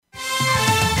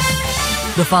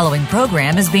The following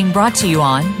program is being brought to you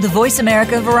on the Voice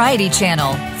America Variety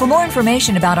Channel. For more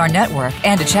information about our network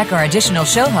and to check our additional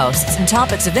show hosts and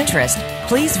topics of interest,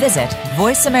 please visit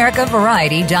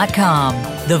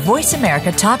voiceamericavariety.com. The Voice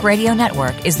America Talk Radio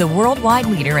Network is the worldwide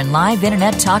leader in live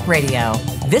Internet talk radio.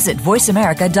 Visit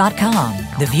voiceamerica.com.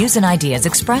 The views and ideas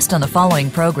expressed on the following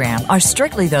program are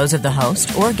strictly those of the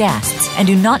host or guests and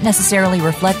do not necessarily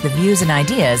reflect the views and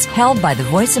ideas held by the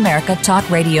Voice America Talk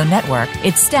Radio Network,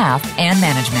 its staff, and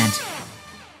management.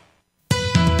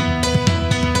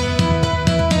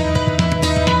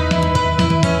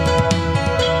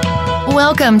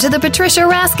 Welcome to the Patricia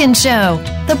Raskin Show,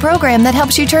 the program that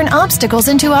helps you turn obstacles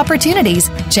into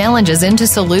opportunities, challenges into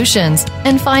solutions,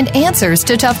 and find answers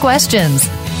to tough questions.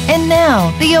 And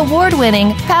now, the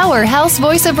award-winning powerhouse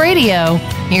voice of radio.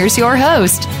 Here's your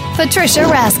host, Patricia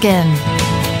Raskin.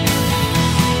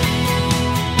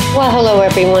 Well, hello,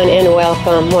 everyone, and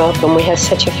welcome. We have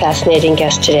such a fascinating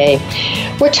guest today.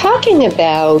 We're talking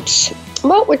about,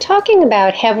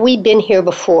 have we been here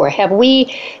before? Have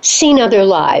we seen other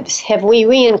lives? Have we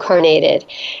reincarnated?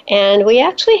 And we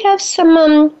actually have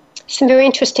some very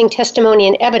interesting testimony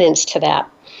and evidence to that.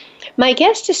 My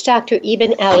guest is Dr.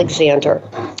 Eben Alexander,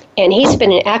 and he's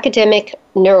been an academic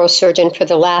neurosurgeon for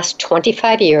the last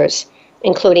 25 years,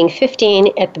 including 15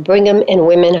 at the Brigham and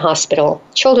Women's Hospital,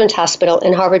 Children's Hospital,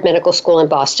 and Harvard Medical School in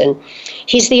Boston.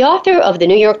 He's the author of the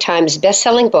New York Times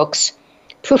best-selling books,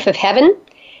 Proof of Heaven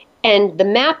and The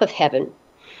Map of Heaven.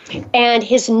 And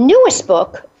his newest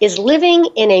book is Living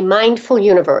in a Mindful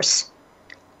Universe,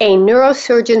 A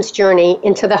Neurosurgeon's Journey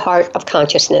into the Heart of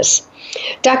Consciousness.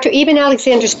 Dr. Eben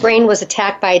Alexander's brain was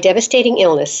attacked by a devastating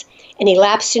illness, and he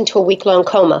lapsed into a week-long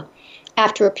coma.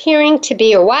 While appearing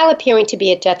to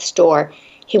be at death's door,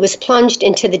 he was plunged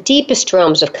into the deepest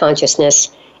realms of consciousness,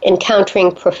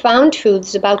 encountering profound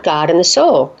truths about God and the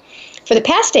soul. For the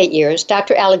past 8 years,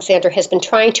 Dr. Alexander has been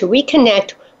trying to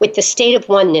reconnect with the state of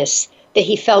oneness that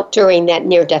he felt during that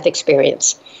near-death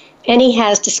experience, and he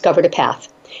has discovered a path.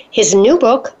 His new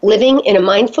book, Living in a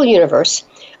Mindful Universe,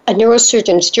 A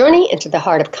Neurosurgeon's Journey into the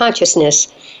Heart of Consciousness,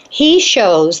 he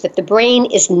shows that the brain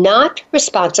is not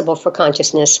responsible for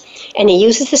consciousness, and he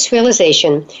uses this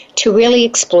realization to really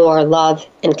explore love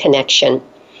and connection.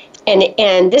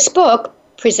 And this book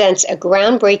presents a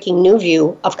groundbreaking new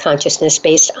view of consciousness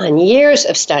based on years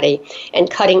of study and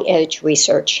cutting-edge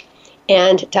research,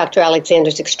 and Dr.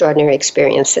 Alexander's extraordinary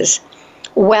experiences.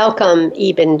 Welcome,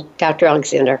 Eben, Dr.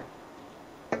 Alexander.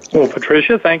 Well,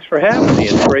 Patricia, thanks for having me.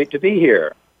 It's great to be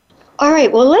here. All right.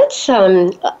 Well, let's. I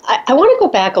want to go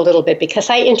back a little bit because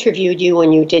I interviewed you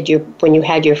when you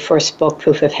had your first book,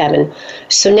 Proof of Heaven.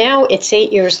 So now it's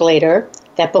 8 years later.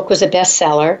 That book was a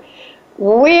bestseller.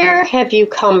 Where have you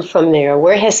come from there?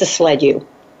 Where has this led you?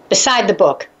 Beside the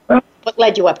book, what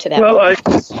led you up to that book?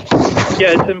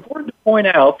 It's important to point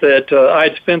out that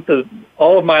I'd spent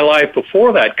all of my life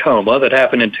before that coma that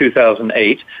happened in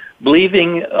 2008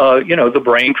 believing, the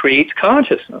brain creates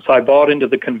consciousness. I bought into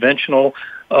the conventional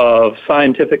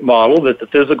scientific model that the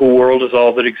physical world is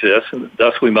all that exists, and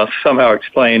thus we must somehow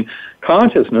explain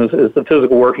consciousness as the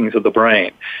physical workings of the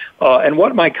brain. And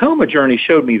what my coma journey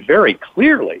showed me very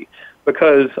clearly,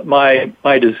 because my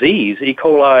disease, E.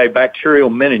 coli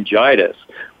bacterial meningitis,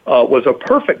 was a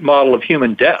perfect model of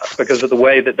human death because of the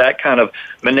way that kind of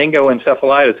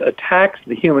meningoencephalitis attacks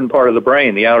the human part of the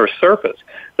brain, the outer surface,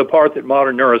 the part that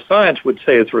modern neuroscience would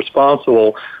say is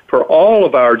responsible for all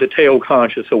of our detailed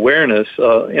conscious awareness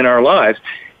in our lives.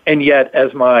 And yet,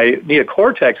 as my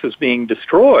neocortex is being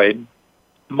destroyed,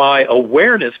 my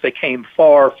awareness became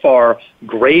far, far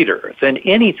greater than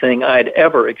anything I'd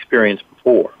ever experienced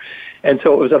before. And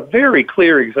so it was a very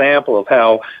clear example of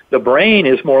how the brain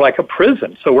is more like a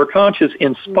prison. So we're conscious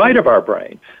in spite of our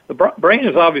brain. The brain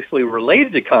is obviously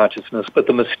related to consciousness, but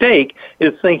the mistake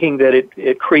is thinking that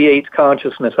it creates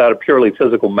consciousness out of purely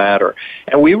physical matter.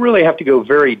 And we really have to go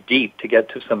very deep to get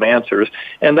to some answers.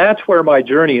 And that's where my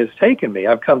journey has taken me.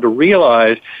 I've come to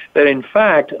realize that, in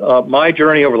fact, my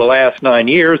journey over the last 9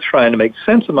 years trying to make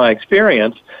sense of my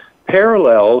experience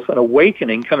parallels an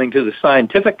awakening coming to the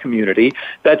scientific community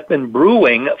that's been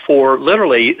brewing for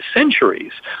literally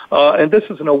centuries. And this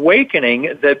is an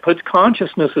awakening that puts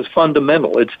consciousness as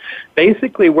fundamental. It's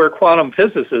basically where quantum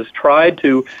physicists tried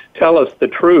to tell us the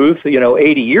truth,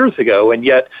 80 years ago, and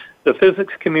yet the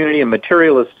physics community and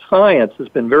materialist science has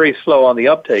been very slow on the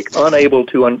uptake, unable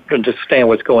to understand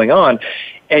what's going on.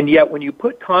 And yet when you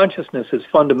put consciousness as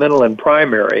fundamental and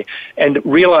primary and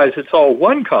realize it's all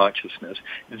one consciousness,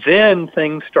 then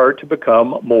things start to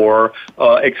become more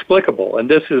explicable. And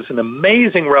this is an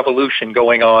amazing revolution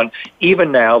going on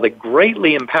even now that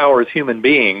greatly empowers human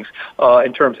beings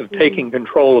in terms of taking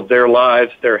control of their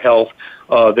lives, their health,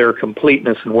 their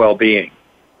completeness and well-being.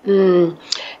 And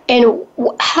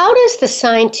how does the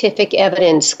scientific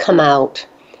evidence come out?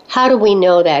 How do we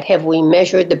know that? Have we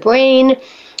measured the brain?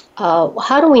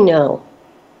 How do we know?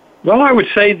 Well, I would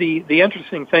say the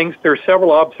interesting things, there are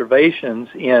several observations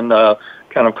in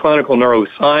kind of clinical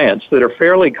neuroscience that are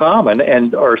fairly common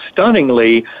and are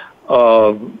stunningly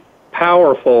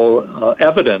powerful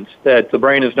evidence that the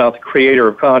brain is not the creator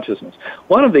of consciousness.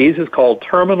 One of these is called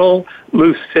terminal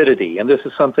lucidity, and this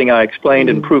is something I explained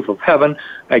in Proof of Heaven.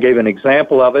 I gave an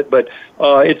example of it, but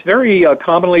it's very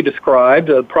commonly described,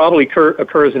 probably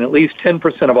occurs in at least 10%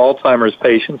 of Alzheimer's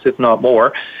patients, if not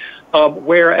more,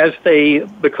 where as they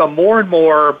become more and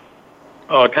more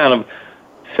kind of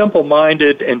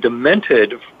simple-minded and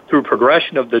demented through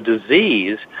progression of the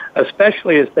disease,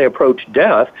 especially as they approach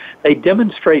death, they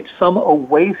demonstrate some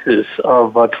oasis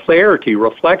of clarity,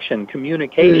 reflection,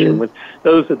 communication with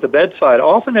those at the bedside,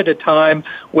 often at a time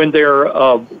when they're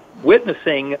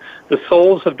witnessing the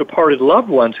souls of departed loved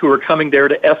ones who are coming there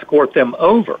to escort them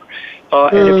over.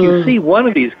 And if you see one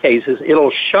of these cases,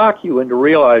 it'll shock you into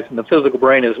realizing the physical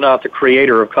brain is not the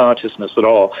creator of consciousness at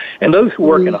all. And those who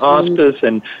work in hospice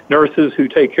and nurses who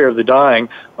take care of the dying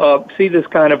see this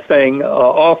kind of thing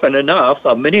often enough.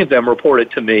 Many of them report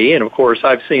it to me, and of course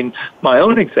I've seen my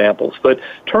own examples. But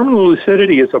terminal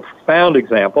lucidity is a profound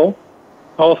example.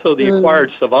 Also the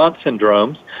acquired savant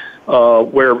syndromes,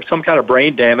 where some kind of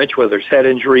brain damage, whether it's head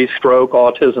injury, stroke,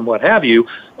 autism, what have you,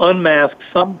 unmasks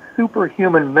some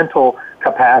superhuman mental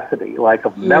capacity, like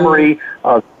of memory,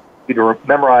 to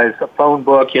memorize a phone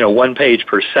book, 1 page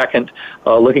per second,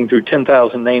 looking through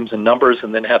 10,000 names and numbers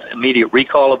and then have immediate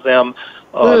recall of them,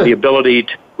 the ability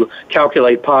to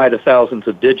calculate pi to thousands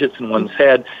of digits in one's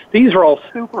head. These are all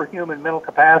superhuman mental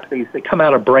capacities that come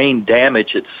out of brain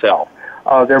damage itself.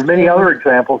 There are many other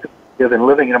examples in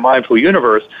living in a mindful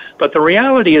universe, but the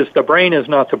reality is the brain is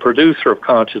not the producer of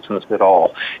consciousness at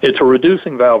all. It's a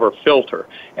reducing valve or filter,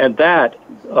 and that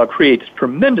creates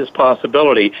tremendous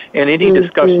possibility in any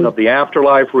discussion of the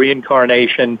afterlife,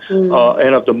 reincarnation,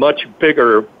 and of the much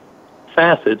bigger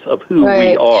facets of who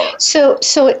we are. So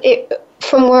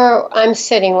from where I'm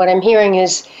sitting, what I'm hearing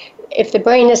is if the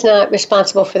brain is not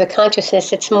responsible for the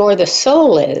consciousness, it's more the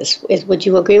soul is. Would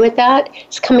you agree with that?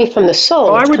 It's coming from the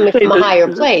soul. It's coming from a higher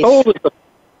place.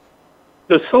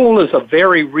 The soul is a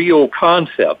very real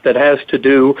concept that has to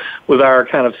do with our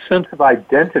kind of sense of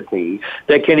identity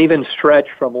that can even stretch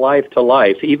from life to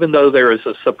life, even though there is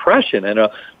a suppression and a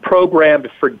programmed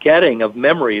forgetting of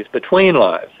memories between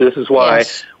lives. This is why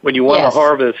when you want to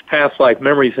harvest past life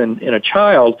memories in a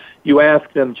child, you ask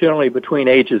them generally between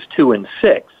ages 2 and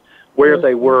 6. Where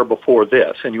they were before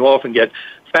this, and you often get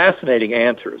fascinating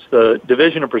answers. The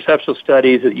Division of Perceptual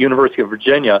Studies at the University of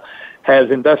Virginia has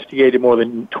investigated more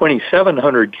than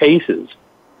 2,700 cases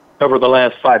over the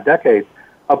last 5 decades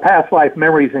of past life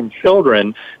memories in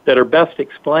children that are best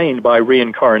explained by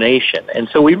reincarnation. And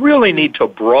so we really need to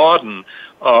broaden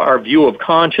our view of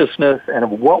consciousness and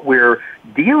of what we're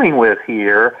dealing with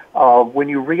here when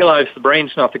you realize the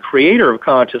brain's not the creator of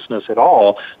consciousness at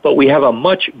all, but we have a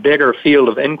much bigger field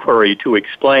of inquiry to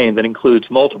explain that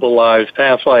includes multiple lives,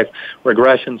 past life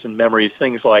regressions and memories,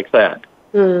 things like that.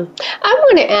 I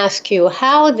want to ask you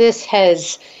how this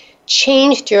has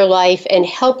changed your life and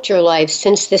helped your life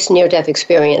since this near-death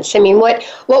experience. I mean, what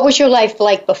was your life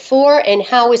like before, and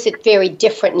how is it very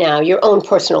different now, your own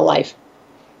personal life?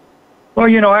 Well,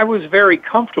 I was very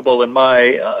comfortable in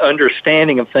my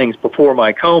understanding of things before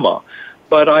my coma.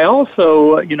 But I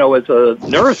also, as a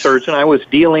neurosurgeon, I was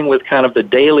dealing with kind of the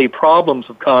daily problems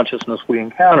of consciousness we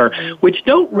encounter, which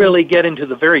don't really get into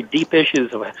the very deep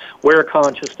issues of where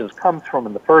consciousness comes from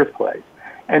in the first place.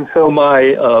 And so my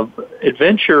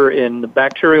adventure in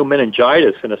bacterial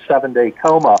meningitis in a 7-day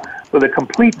coma with a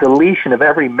complete deletion of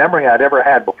every memory I'd ever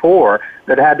had before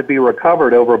that had to be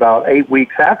recovered over about 8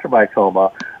 weeks after my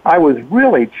coma, I was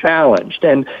really challenged,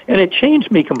 and it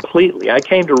changed me completely. I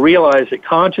came to realize that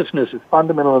consciousness is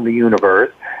fundamental in the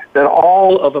universe, that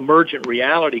all of emergent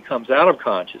reality comes out of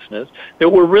consciousness, that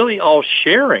we're really all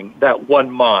sharing that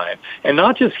one mind, and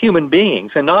not just human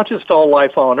beings, and not just all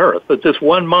life on Earth, but this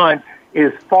one mind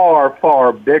is far,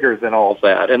 far bigger than all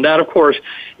that. And that, of course,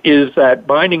 is that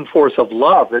binding force of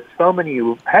love that so many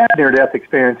who have had near-death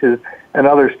experiences and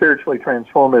other spiritually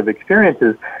transformative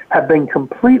experiences have been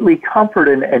completely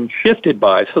comforted and shifted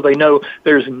by, so they know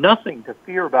there's nothing to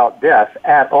fear about death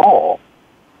at all.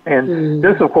 And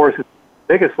this, of course, is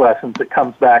the biggest lesson that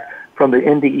comes back from the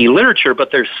NDE literature,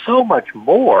 but there's so much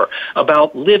more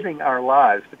about living our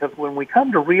lives, because when we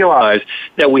come to realize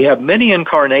that we have many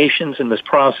incarnations in this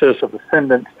process of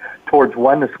ascendance towards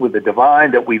oneness with the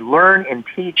divine that we learn and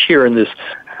teach here in this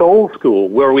soul school,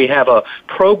 where we have a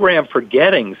program for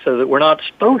getting so that we're not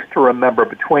supposed to remember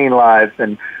between lives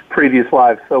and previous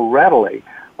lives so readily,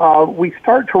 we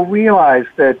start to realize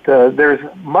that there's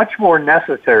much more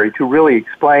necessary to really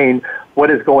explain what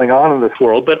is going on in this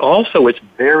world, but also it's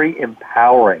very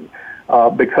empowering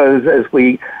because as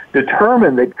we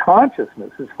determine that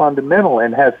consciousness is fundamental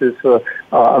and has this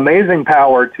amazing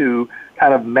power to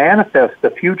kind of manifest the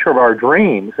future of our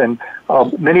dreams, and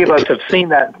many of us have seen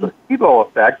that placebo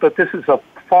effect, but this is a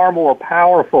far more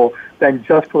powerful than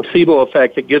just placebo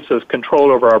effect that gives us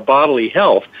control over our bodily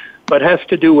health, but has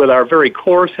to do with our very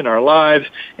course in our lives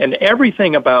and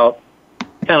everything about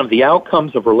kind of the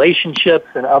outcomes of relationships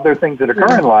and other things that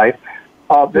occur in life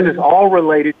that is all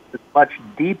related to much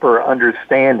deeper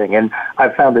understanding. And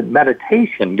I've found that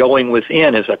meditation, going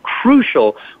within, is a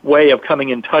crucial way of coming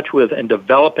in touch with and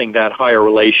developing that higher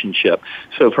relationship.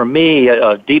 So for me,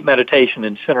 deep meditation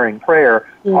and centering prayer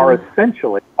are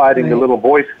essentially fighting the little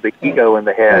voice of the ego in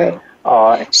the head,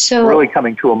 so really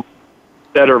coming to a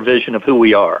better vision of who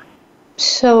we are.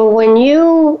 So when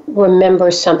you remember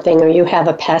something, or you have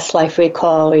a past life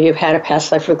recall, or you've had a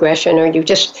past life regression, or you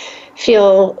just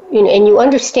feel, and you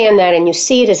understand that and you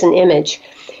see it as an image,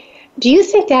 do you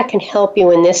think that can help you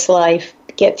in this life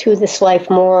get through this life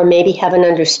more, or maybe have an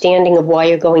understanding of why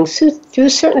you're going through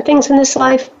certain things in this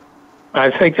life?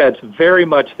 I think that's very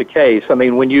much the case. I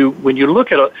mean, when you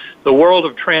look at the world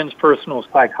of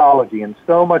transpersonal psychology and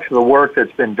so much of the work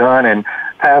that's been done in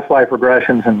past life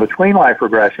regressions and between life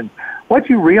regressions, what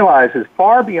you realize is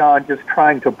far beyond just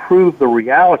trying to prove the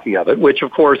reality of it, which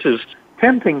of course is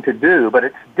tempting to do, but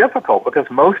it's difficult because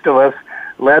most of us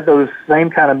led those same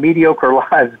kind of mediocre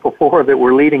lives before that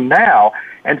we're leading now.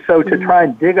 And so to try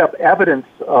and dig up evidence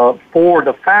for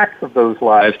the facts of those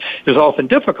lives is often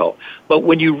difficult. But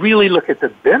when you really look at the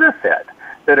benefit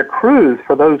that accrues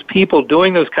for those people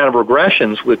doing those kind of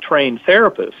regressions with trained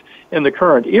therapists in the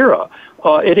current era,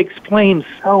 it explains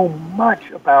so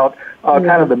much about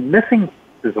kind of the missing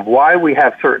pieces of why we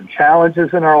have certain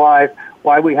challenges in our life,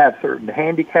 why we have certain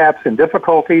handicaps and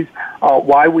difficulties,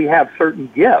 why we have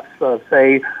certain gifts,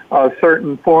 say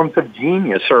certain forms of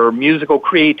genius or musical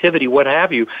creativity, what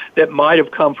have you, that might have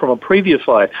come from a previous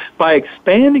life. By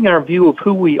expanding our view of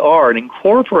who we are and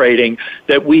incorporating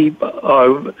that we,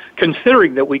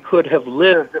 considering that we could have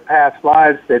lived past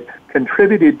lives that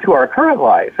contributed to our current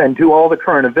life and to all the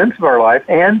current events of our life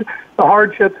and the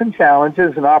hardships and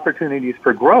challenges and opportunities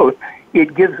for growth,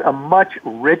 it gives a much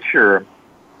richer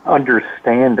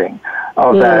understanding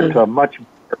of that much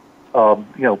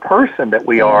person that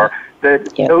we are,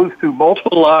 that goes through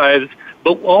multiple lives,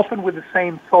 but often with the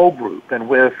same soul group and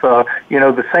with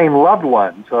the same loved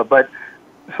ones. But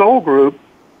soul group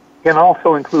can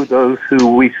also include those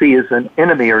who we see as an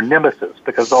enemy or nemesis,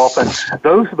 because often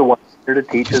those are the ones here to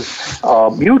teach us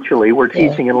mutually. We're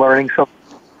teaching and learning some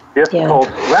difficult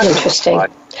lessons. Interesting.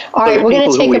 All right, we're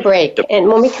going to take a break, and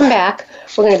when we come back,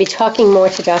 we're going to be talking more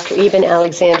to Dr. Eben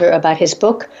Alexander about his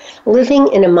book, Living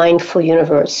in a Mindful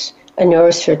Universe, A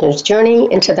Neurosurgeon's Journey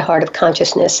into the Heart of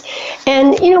Consciousness.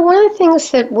 And, one of the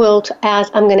things that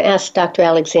I'm going to ask Dr.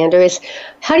 Alexander is,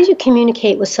 how do you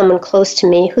communicate with someone close to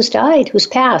me who's died, who's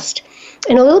passed?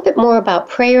 And a little bit more about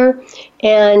prayer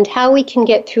and how we can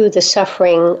get through the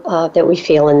suffering that we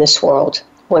feel in this world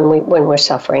when we're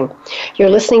suffering. You're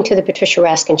listening to The Patricia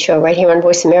Raskin Show right here on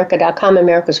VoiceAmerica.com,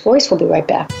 America's Voice. We'll be right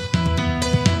back.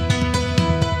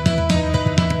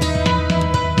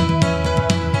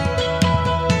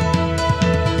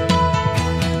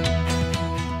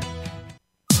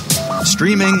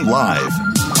 Streaming live,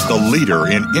 the leader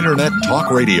in Internet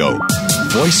Talk Radio,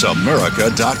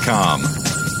 VoiceAmerica.com.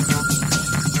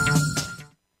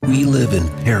 We live in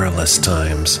perilous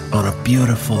times on a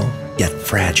beautiful, yet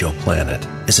fragile planet.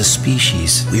 As a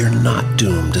species, we are not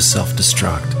doomed to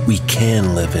self-destruct. We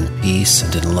can live in peace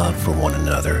and in love for one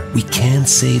another. We can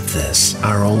save this,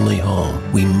 our only home.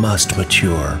 We must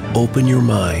mature. Open your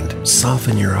mind,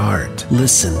 soften your heart.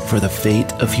 Listen for the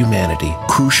fate of humanity.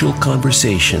 Crucial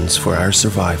conversations for our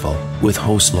survival. With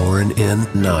host Lauren N.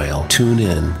 Nile. Tune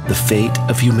in. The Fate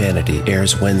of Humanity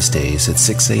airs Wednesdays at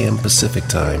 6 a.m. Pacific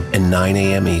Time and 9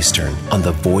 a.m. Eastern on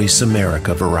the Voice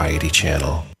America Variety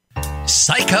Channel.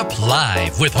 Psych Up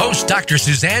Live with host Dr.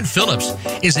 Suzanne Phillips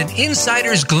is an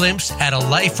insider's glimpse at a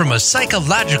life from a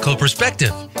psychological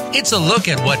perspective. It's a look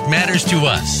at what matters to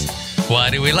us. Why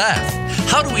do we laugh?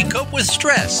 How do we cope with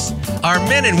stress? Are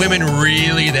men and women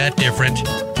really that different?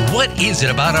 What is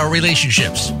it about our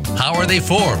relationships? How are they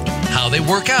formed? How they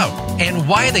work out? And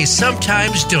why they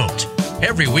sometimes don't?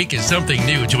 Every week is something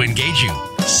new to engage you.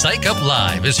 Psych Up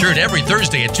Live is heard every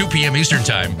Thursday at 2 p.m. Eastern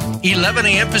Time, 11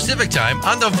 a.m. Pacific Time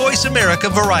on the Voice America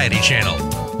Variety Channel.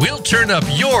 We'll turn up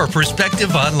your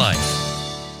perspective on life.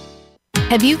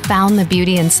 Have you found the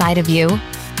beauty inside of you?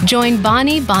 Join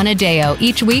Bonnie Bonadeo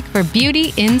each week for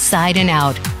Beauty Inside and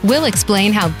Out. We'll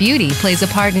explain how beauty plays a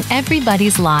part in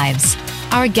everybody's lives.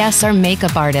 Our guests are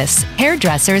makeup artists,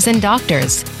 hairdressers, and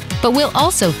doctors. But we'll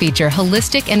also feature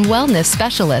holistic and wellness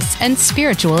specialists and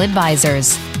spiritual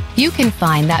advisors. You can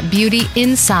find that beauty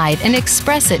inside and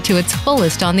express it to its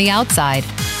fullest on the outside.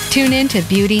 Tune in to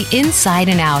Beauty Inside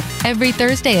and Out every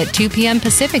Thursday at 2 p.m.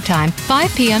 Pacific Time,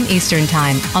 5 p.m. Eastern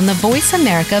Time on the Voice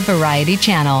America Variety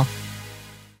Channel.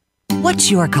 What's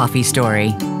your coffee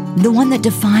story? The one that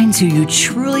defines who you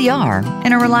truly are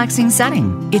in a relaxing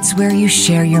setting. It's where you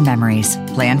share your memories,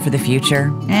 plan for the future,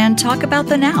 and talk about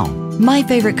the now. My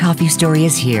Favorite Coffee Story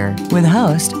is here with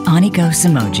host Aniko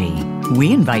Samoji.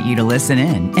 We invite you to listen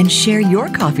in and share your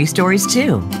coffee stories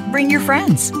too. Bring your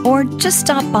friends or just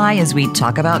stop by as we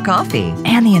talk about coffee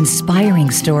and the inspiring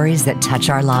stories that touch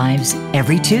our lives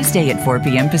every Tuesday at 4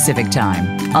 p.m. Pacific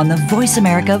Time on the Voice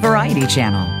America Variety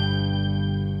Channel.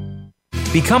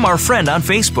 Become our friend on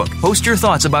Facebook. Post your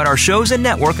thoughts about our shows and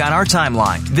network on our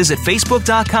timeline. Visit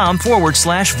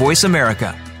facebook.com/Voice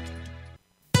America.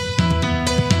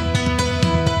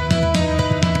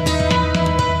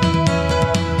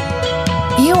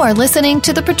 You are listening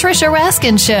to The Patricia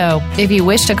Raskin Show. If you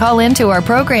wish to call into our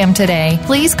program today,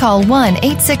 please call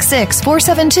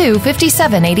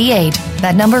 1-866-472-5788.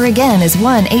 That number again is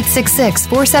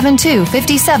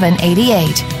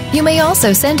 1-866-472-5788. You may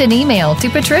also send an email to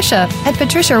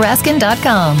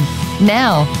patricia@patriciaraskin.com.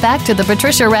 Now, back to The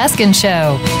Patricia Raskin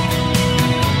Show.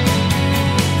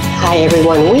 Hi,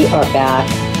 everyone. We are back.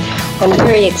 I'm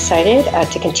very excited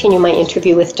to continue my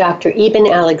interview with Dr. Eben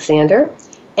Alexander,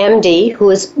 MD,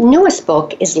 whose newest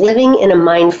book is Living in a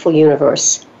Mindful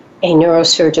Universe, a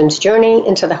Neurosurgeon's Journey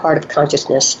into the Heart of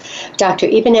Consciousness. Dr.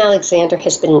 Eben Alexander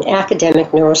has been an academic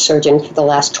neurosurgeon for the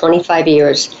last 25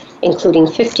 years, including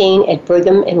 15 at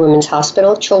Brigham and Women's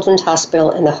Hospital, Children's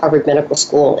Hospital, and the Harvard Medical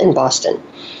School in Boston.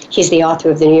 He's the author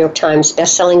of the New York Times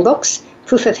best-selling books,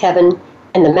 Proof of Heaven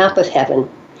and The Map of Heaven.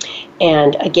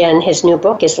 And again, his new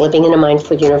book is Living in a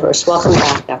Mindful Universe. Welcome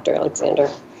back, Dr. Alexander.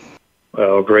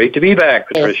 Well, great to be back,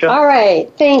 Patricia. All right,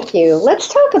 thank you. Let's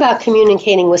talk about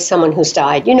communicating with someone who's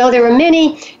died. You know, there are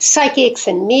many psychics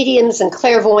and mediums and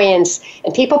clairvoyants,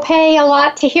 and people pay a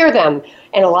lot to hear them,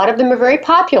 and a lot of them are very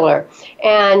popular.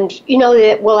 And, you know,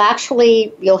 that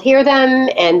you'll hear them,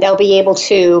 and they'll be able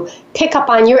to pick up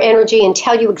on your energy and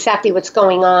tell you exactly what's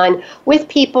going on with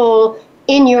people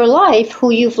in your life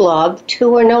who you've loved,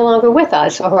 who are no longer with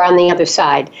us or who are on the other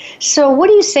side. So what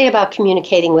do you say about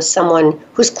communicating with someone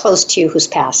who's close to you, who's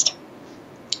passed?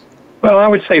 Well, I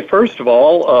would say, first of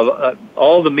all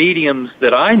the mediums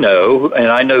that I know,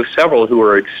 and I know several who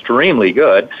are extremely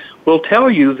good, will tell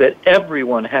you that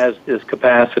everyone has this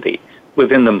capacity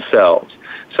within themselves.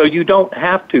 So you don't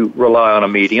have to rely on a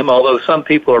medium, although some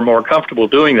people are more comfortable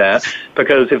doing that,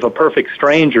 because if a perfect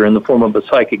stranger in the form of a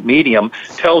psychic medium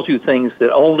tells you things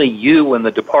that only you and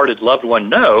the departed loved one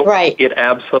know, right, it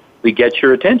absolutely gets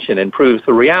your attention and proves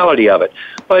the reality of it.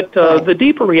 But the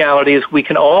deeper reality is we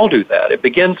can all do that. It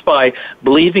begins by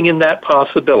believing in that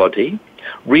possibility,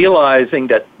 realizing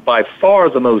that by far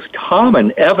the most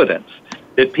common evidence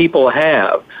that people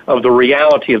have of the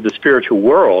reality of the spiritual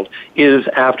world is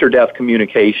after-death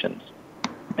communications.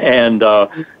 And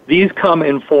these come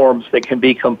in forms that can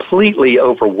be completely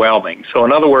overwhelming. So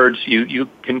in other words, you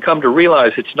can come to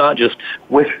realize it's not just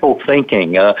wishful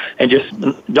thinking and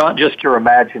not just your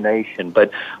imagination,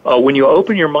 but when you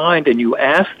open your mind and you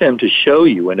ask them to show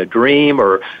you in a dream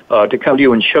or to come to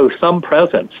you and show some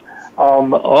presence,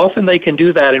 often they can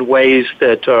do that in ways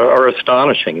that are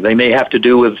astonishing. They may have to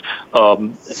do with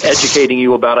educating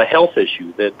you about a health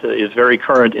issue that is very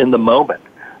current in the moment,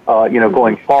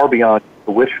 going far beyond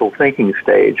the wishful thinking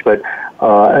stage, but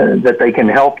that they can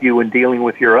help you in dealing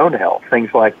with your own health,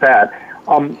 things like that.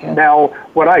 Now,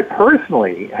 what I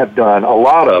personally have done a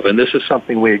lot of, and this is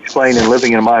something we explain in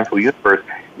Living in a Mindful Universe,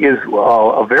 is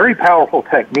a very powerful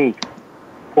technique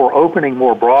for opening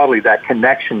more broadly that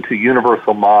connection to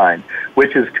universal mind,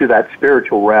 which is to that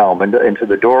spiritual realm and to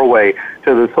the doorway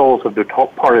to the souls of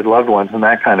departed loved ones and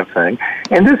that kind of thing.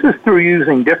 And this is through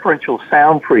using differential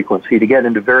sound frequency to get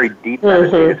into very deep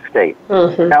meditative states.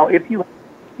 Now, if you have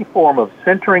any form of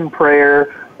centering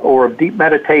prayer or of deep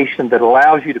meditation that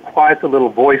allows you to quiet the little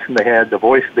voice in the head, the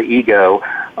voice of the ego,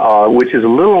 which is a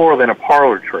little more than a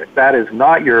parlor trick. That is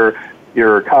not your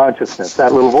consciousness.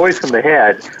 That little voice in the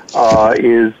head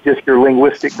is just your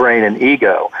linguistic brain and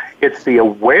ego. It's the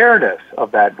awareness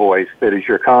of that voice that is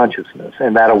your consciousness,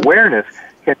 and that awareness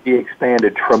can be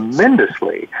expanded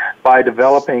tremendously by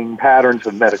developing patterns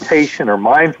of meditation or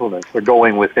mindfulness or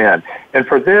going within. And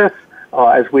for this,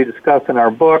 as we discuss in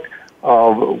our book,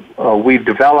 we've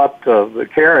developed,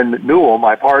 Karen Newell,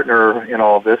 my partner in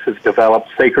all of this, has developed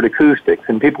Sacred Acoustics.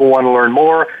 And people who want to learn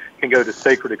more can go to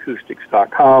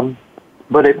sacredacoustics.com.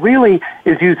 But it really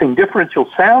is using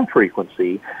differential sound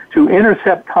frequency to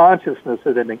intercept consciousness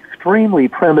at an extremely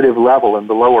primitive level in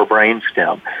the lower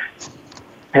brainstem.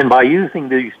 And by using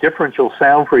these differential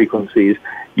sound frequencies,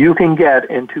 you can get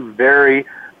into very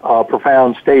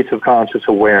profound states of conscious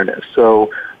awareness. So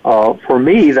for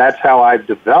me, that's how I've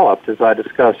developed, as I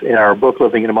discuss in our book,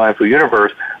 Living in a Mindful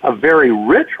Universe, a very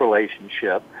rich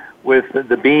relationship with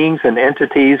the beings and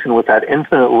entities and with that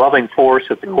infinite loving force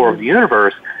at the core of the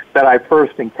universe that I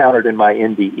first encountered in my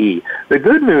NDE. The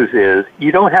good news is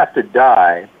you don't have to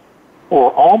die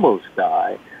or almost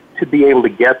die to be able to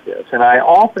get this. And I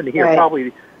often hear,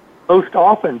 probably most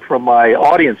often from my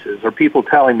audiences, are people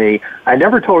telling me, I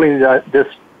never told you this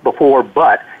before,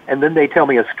 but, and then they tell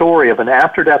me a story of an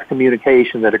after-death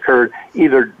communication that occurred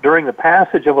either during the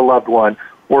passage of a loved one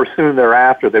or soon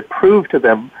thereafter that proved to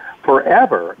them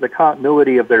forever the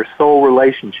continuity of their soul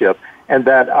relationship and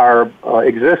that our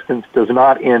existence does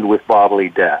not end with bodily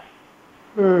death.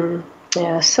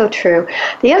 Yeah, so true.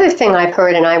 The other thing I've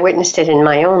heard, and I witnessed it in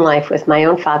my own life with my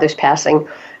own father's passing,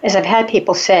 is I've had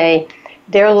people say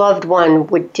their loved one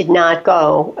did not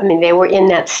go. I mean, they were in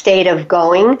that state of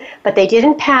going, but they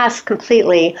didn't pass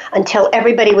completely until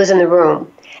everybody was in the room.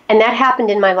 And that happened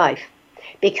in my life.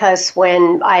 Because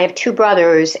when I have two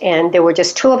brothers and there were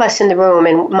just two of us in the room,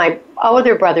 and my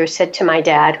other brother said to my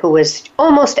dad, who was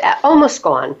almost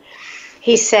gone,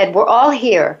 he said, "We're all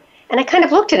here." And I kind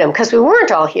of looked at him because we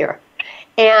weren't all here.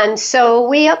 And so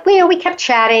we kept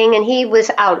chatting, and he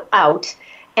was out,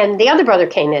 and the other brother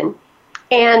came in.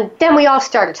 And then we all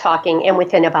started talking, and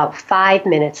within about 5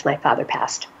 minutes, my father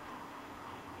passed.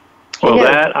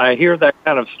 Well, I hear that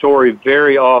kind of story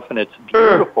very often. It's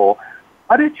beautiful.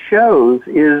 What it shows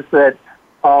is that,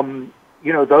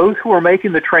 those who are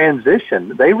making the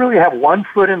transition, they really have one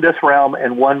foot in this realm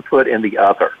and one foot in the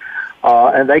other.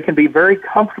 And they can be very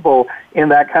comfortable in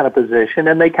that kind of position,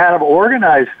 and they kind of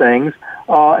organize things,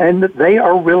 and they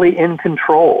are really in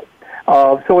control.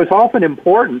 So it's often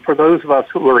important for those of us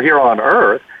who are here on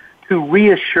Earth to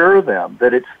reassure them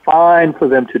that it's fine for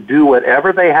them to do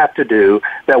whatever they have to do,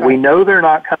 that we know they're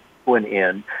not coming to an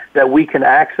end, that we can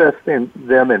access them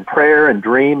in prayer and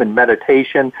dream and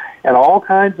meditation and all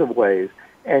kinds of ways,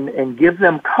 and give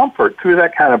them comfort through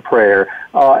that kind of prayer,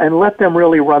 and let them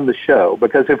really run the show.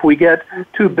 Because if we get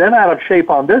too bent out of shape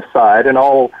on this side and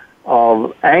all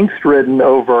angst-ridden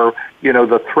over,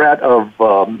 the threat of,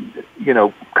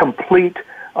 complete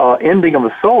ending of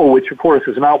the soul, which of course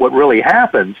is not what really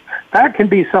happens, that can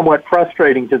be somewhat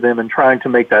frustrating to them in trying to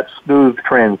make that smooth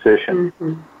transition.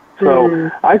 So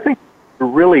I think to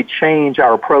really change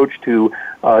our approach to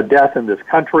death in this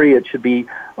country, it should be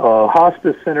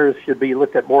hospice centers should be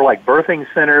looked at more like birthing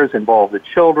centers, involve the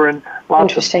children,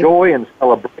 lots of joy and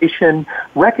celebration,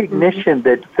 recognition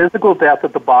that physical death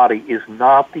of the body is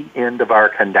not the end of our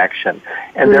connection.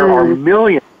 And there are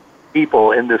millions of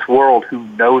people in this world who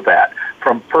know that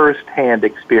from first-hand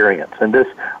experience. And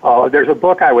there's a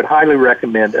book I would highly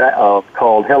recommend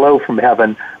called Hello from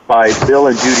Heaven by Bill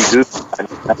and Judy Gupta in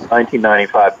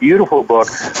 1995. Beautiful book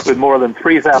with more than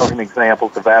 3,000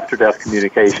 examples of after-death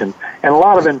communications and a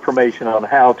lot of information on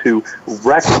how to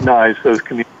recognize those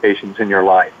communications in your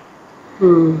life.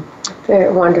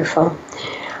 Very wonderful. All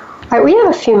right, we have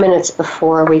a few minutes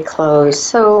before we close.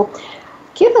 So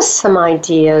give us some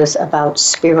ideas about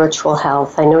spiritual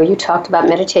health. I know you talked about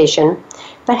meditation,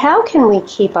 but how can we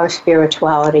keep our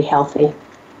spirituality healthy?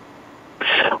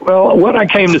 Well, what I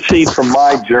came to see from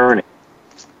my journey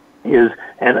is,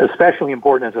 and especially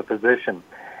important as a physician,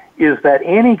 is that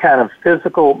any kind of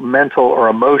physical, mental, or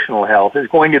emotional health is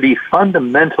going to be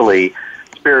fundamentally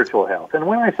spiritual health. And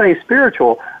when I say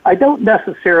spiritual, I don't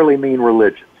necessarily mean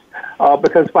religious.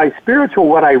 Because by spiritual,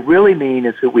 what I really mean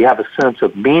is that we have a sense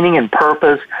of meaning and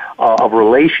purpose, of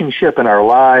relationship in our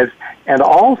lives, and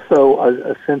also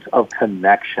a sense of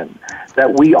connection,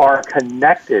 that we are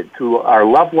connected to our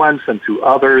loved ones and to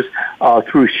others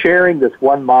through sharing this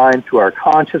one mind, through our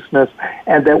consciousness,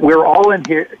 and that we're all in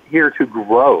here to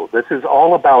grow. This is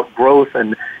all about growth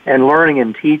and learning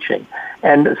and teaching.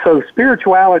 And so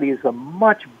spirituality is a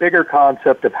much bigger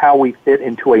concept of how we fit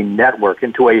into a network,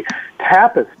 into a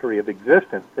tapestry of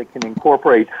existence that can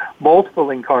incorporate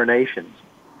multiple incarnations.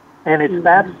 And it's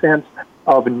that sense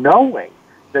of knowing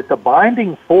that the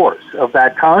binding force of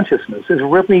that consciousness is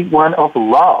really one of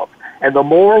love. And the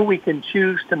more we can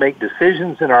choose to make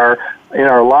decisions in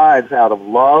our lives out of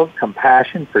love,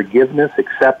 compassion, forgiveness,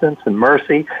 acceptance, and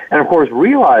mercy, and of course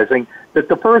realizing that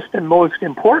the first and most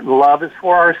important love is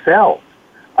for ourselves.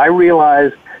 I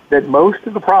realize that most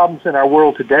of the problems in our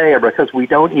world today are because we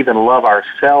don't even love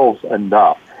ourselves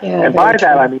enough. Yeah, and by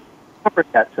that, I mean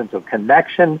that sense of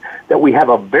connection, that we have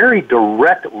a very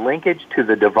direct linkage to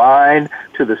the divine,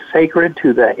 to the sacred,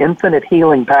 to the infinite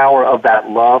healing power of that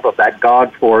love, of that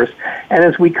God force. And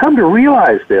as we come to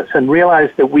realize this and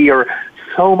realize that we are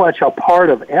so much a part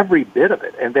of every bit of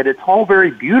it and that it's all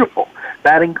very beautiful,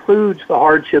 that includes the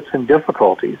hardships and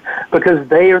difficulties, because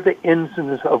they are the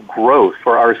engines of growth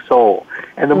for our soul.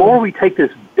 And the more we take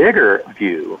this bigger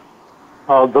view,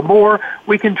 the more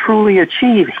we can truly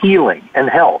achieve healing and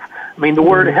health. I mean, the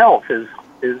word health is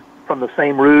from the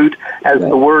same root as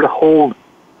the word wholeness.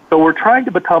 So we're trying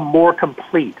to become more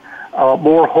complete,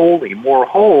 more holy, more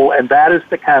whole, and that is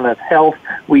the kind of health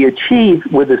we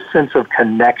achieve with a sense of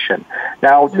connection.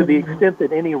 Now, to the extent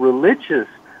that any religious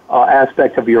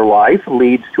aspect of your life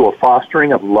leads to a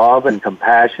fostering of love and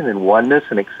compassion and oneness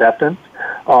and acceptance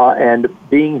and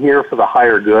being here for the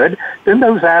higher good, then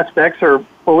those aspects are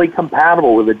fully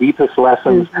compatible with the deepest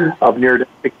lessons of near-death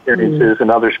experiences and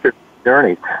other spiritual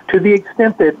journeys. To the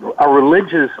extent that a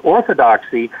religious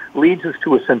orthodoxy leads us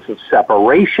to a sense of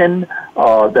separation,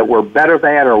 that we're better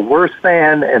than or worse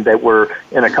than, and that we're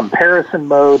in a comparison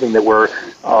mode, and that we're,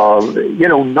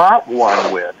 not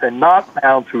one with and not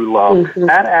found through love,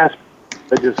 that aspect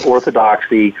of religious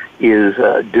orthodoxy is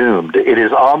doomed. It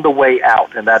is on the way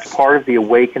out, and that's part of the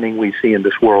awakening we see in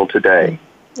this world today.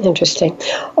 Interesting.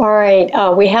 All right.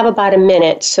 We have about a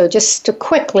minute. So just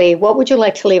quickly, what would you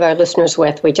like to leave our listeners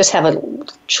with? We just have a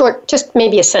short, just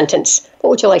maybe a sentence. What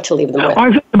would you like to leave them with? I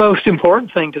think the most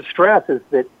important thing to stress is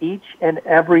that each and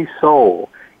every soul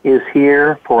is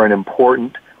here for an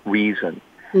important reason.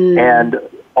 And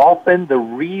often the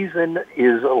reason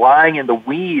is lying in the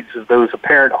weeds of those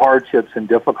apparent hardships and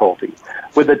difficulties,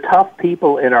 with the tough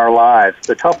people in our lives,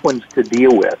 the tough ones to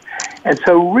deal with. And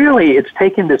so really it's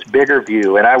taking this bigger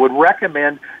view, and I would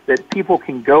recommend that people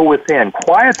can go within,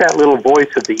 quiet that little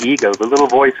voice of the ego, the little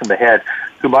voice in the head,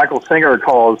 who Michael Singer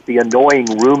calls the annoying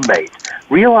roommate.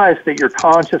 Realize that your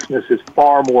consciousness is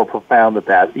far more profound than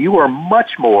that. You are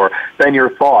much more than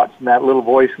your thoughts and that little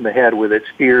voice in the head with its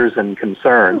fears and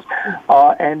concerns.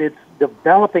 And it's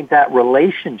developing that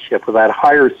relationship with that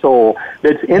higher soul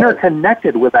that's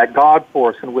interconnected with that God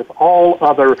force and with all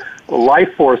other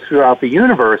life force throughout the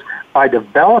universe. By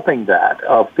developing that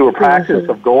through a practice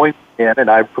of going in, and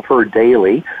I prefer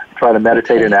daily, try to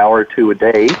meditate an hour or two a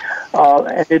day,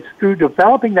 and it's through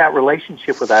developing that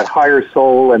relationship with that higher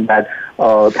soul and that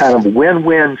kind of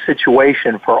win-win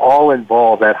situation for all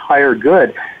involved, that higher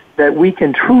good, that we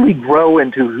can truly grow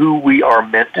into who we are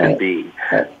meant to be.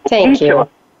 Thank you.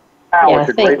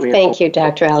 Thank you,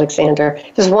 Dr. Alexander.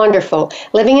 It was wonderful.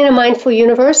 Living in a Mindful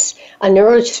Universe, a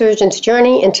neurosurgeon's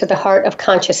journey into the heart of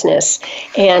consciousness.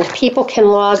 And people can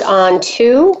log on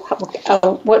to,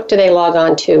 what do they log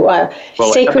on to?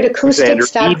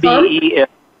 Sacredacoustics.com?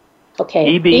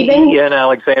 Okay.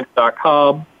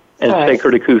 EbenAlexander.com and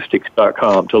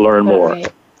sacredacoustics.com to learn more. Right.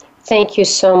 Thank you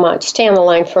so much. Stay on the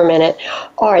line for a minute.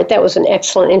 All right, that was an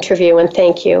excellent interview, and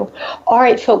thank you. All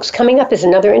right, folks, coming up is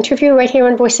another interview right here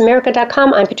on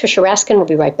voiceamerica.com. I'm Patricia Raskin. We'll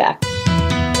be right back.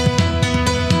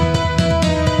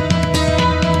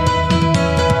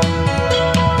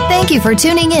 Thank you for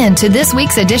tuning in to this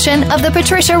week's edition of The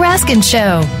Patricia Raskin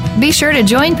Show. Be sure to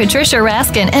join Patricia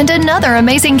Raskin and another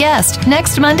amazing guest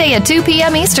next Monday at 2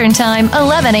 p.m. Eastern Time,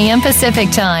 11 a.m. Pacific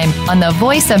Time on the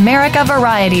Voice America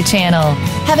Variety Channel.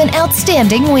 Have an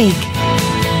outstanding week.